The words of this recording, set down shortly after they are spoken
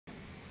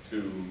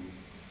to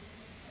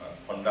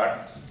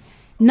conduct.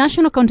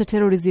 National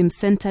Counterterrorism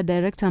Center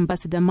Director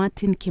Ambassador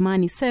Martin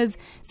Kimani says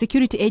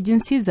security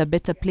agencies are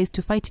better placed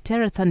to fight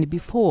terror than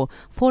before,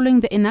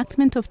 following the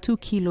enactment of 2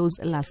 kilos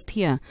last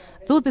year.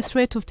 Though the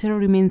threat of terror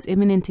remains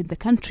imminent in the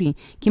country,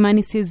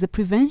 Kimani says the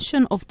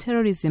Prevention of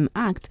Terrorism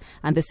Act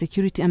and the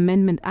Security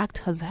Amendment Act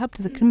has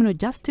helped the criminal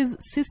justice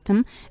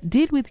system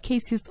deal with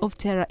cases of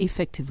terror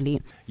effectively.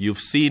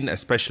 You've seen,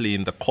 especially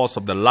in the course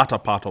of the latter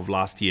part of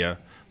last year,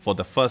 for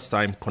the first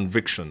time,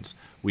 convictions.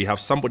 We have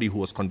somebody who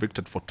was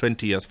convicted for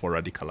 20 years for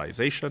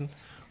radicalization.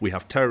 We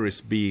have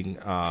terrorists being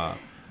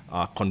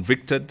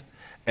convicted,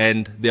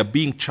 and they're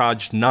being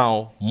charged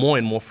now more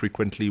and more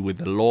frequently with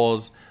the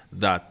laws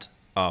that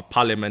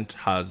Parliament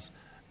has,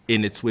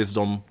 in its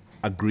wisdom,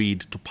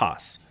 agreed to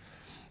pass.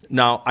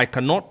 Now, I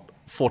cannot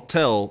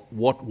foretell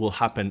what will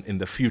happen in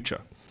the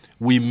future.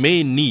 We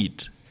may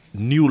need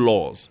new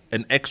laws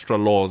and extra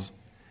laws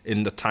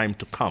in the time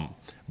to come.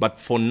 But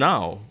for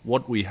now,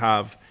 what we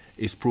have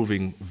is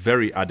proving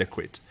very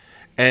adequate.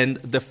 And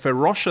the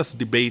ferocious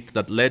debate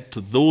that led to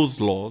those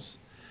laws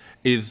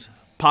is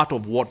part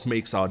of what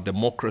makes our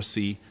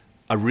democracy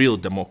a real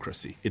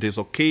democracy. It is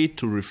okay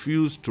to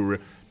refuse to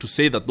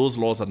say that those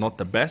laws are not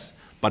the best,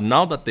 but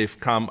now that they've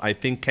come, I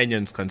think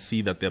Kenyans can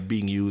see that they're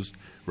being used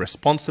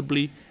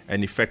responsibly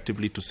and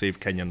effectively to save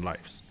Kenyan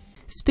lives.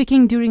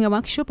 Speaking during a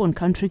workshop on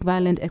countering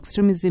violent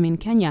extremism in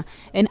Kenya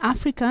and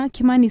Africa,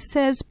 Kimani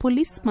says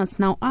police must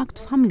now act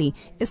firmly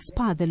as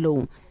per the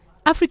law.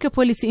 Africa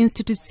Policy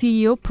Institute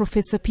CEO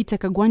Professor Peter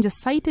Kagwanja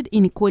cited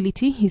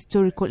inequality,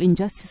 historical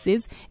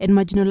injustices and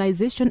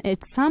marginalization as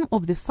some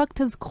of the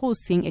factors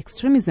causing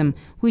extremism,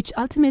 which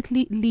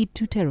ultimately lead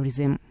to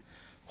terrorism.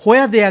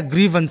 Where there are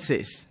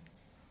grievances,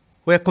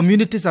 where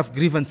communities have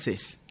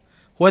grievances,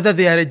 whether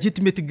they are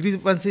legitimate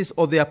grievances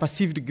or they are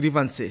perceived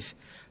grievances,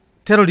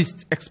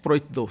 terrorists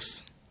exploit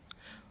those.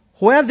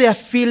 Where there are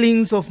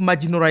feelings of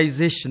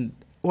marginalization,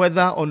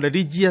 whether on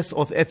religious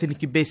or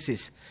ethnic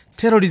basis,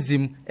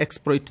 terrorism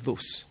exploit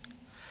those.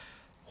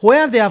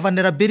 Where there are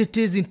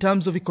vulnerabilities in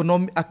terms of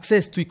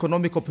access to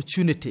economic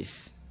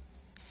opportunities,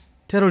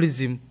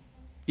 terrorism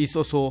is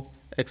also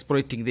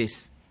exploiting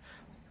this.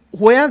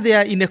 Where there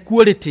are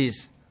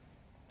inequalities,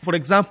 for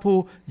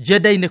example,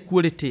 gender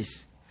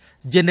inequalities,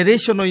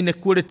 generational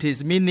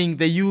inequalities, meaning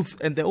the youth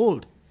and the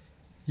old,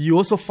 you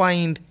also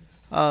find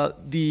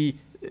the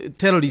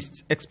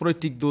terrorists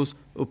exploiting those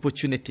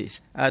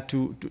opportunities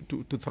to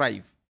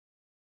thrive.